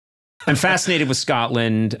I'm fascinated with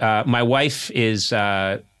Scotland. My wife is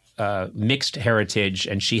mixed heritage,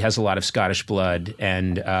 and she has a lot of Scottish blood,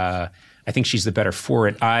 and I think she's the better for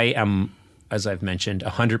it. I am, as I've mentioned,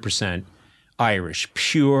 100% Irish,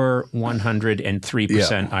 pure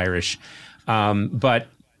 103% Irish. But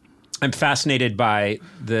I'm fascinated by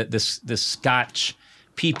the Scotch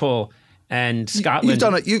people and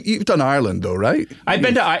Scotland. You've done Ireland, though, right? I've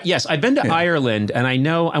been to Ireland, and I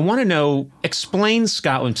want to know. Explain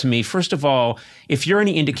Scotland to me. First of all, if you're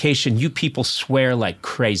any indication, you people swear like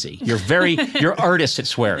crazy. You're artists at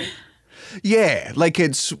swearing. Yeah, like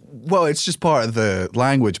it's just part of the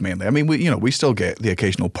language mainly. I mean, we still get the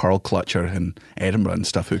occasional pearl clutcher in Edinburgh and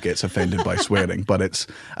stuff who gets offended by swearing, but it's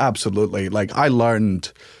absolutely like I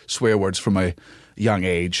learned swear words from a young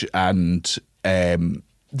age, and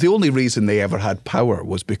the only reason they ever had power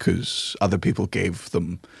was because other people gave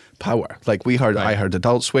them power. Like I heard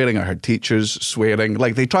adults swearing, I heard teachers swearing.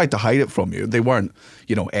 Like they tried to hide it from you. They weren't,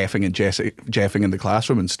 effing and jeffing in the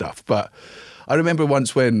classroom and stuff, but I remember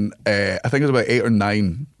once when, I think it was about 8 or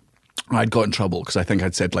 9, I'd got in trouble because I think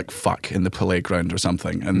I'd said like fuck in the playground or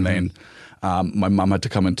something. And then my mum had to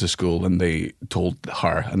come into school and they told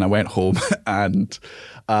her. And I went home and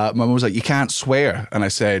my mum was like, you can't swear. And I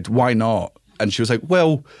said, why not? And she was like,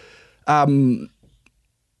 well,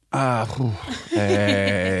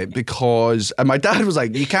 because, and my dad was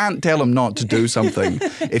like, you can't tell him not to do something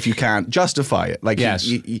if you can't justify it. Like, yes.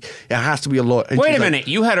 It has to be a lot. Wait a minute,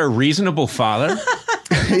 you had a reasonable father?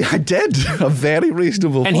 I did, a very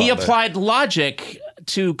reasonable and father. He applied logic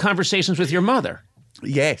to conversations with your mother.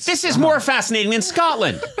 Yes. This is more fascinating than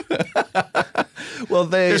Scotland. Well,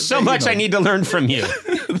 there's so much I need to learn from you.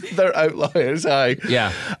 They're outliers, aye.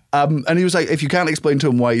 Yeah. And he was like, if you can't explain to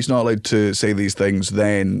him why he's not allowed to say these things,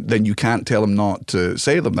 then you can't tell him not to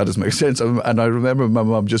say them. That doesn't make sense. And I remember my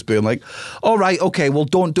mum just being like, all right, okay, well,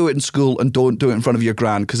 don't do it in school and don't do it in front of your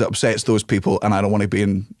gran because it upsets those people, and I don't want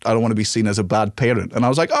to be seen as a bad parent. And I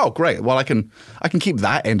was like, oh, great. Well, I can keep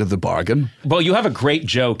that end of the bargain. Well, you have a great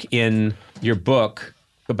joke in your book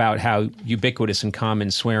about how ubiquitous and common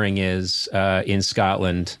swearing is in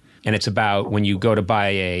Scotland, and it's about when you go to buy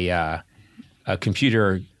a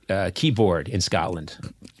computer keyboard in Scotland.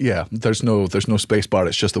 Yeah, there's no space bar.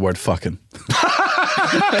 It's just the word fucking.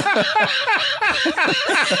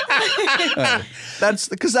 That's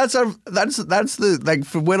the like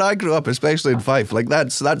from when I grew up, especially in Fife. Like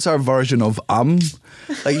that's our version of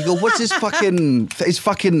Like you go, what's his fucking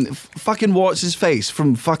what's his face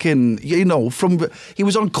from fucking from he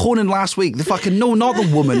was on Conan last week. The fucking no, not the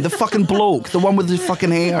woman, the fucking bloke, the one with the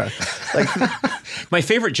fucking hair. Like my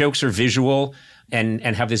favorite jokes are visual. And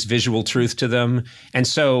have this visual truth to them. And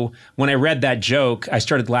so when I read that joke, I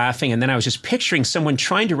started laughing, and then I was just picturing someone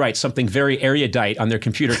trying to write something very erudite on their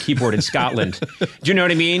computer keyboard in Scotland. Do you know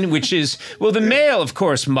what I mean? Which is, well, the male, of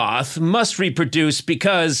course, moth must reproduce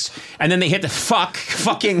because, and then they hit the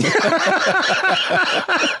fucking.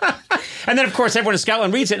 And then, of course, everyone in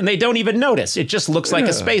Scotland reads it, and they don't even notice. It just looks like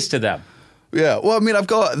a space to them. Yeah, well, I mean, I've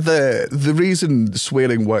got the reason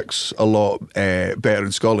swearing works a lot better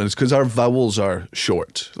in Scotland is because our vowels are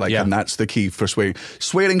short, and that's the key for swearing.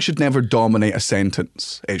 Swearing should never dominate a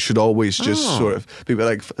sentence. It should always just sort of be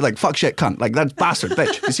like fuck, shit, cunt, like that's bastard,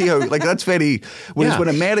 bitch. You see how like that's very. Whereas when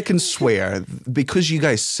Americans swear, because you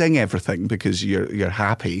guys sing everything because you're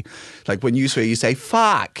happy, like when you swear, you say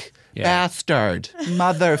fuck. Yeah. Bastard,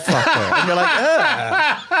 motherfucker. And you're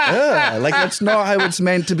like, like that's not how it's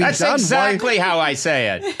meant to be done. That's exactly how I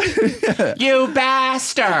say it. You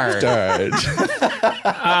bastard. Bastard.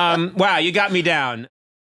 Wow, you got me down.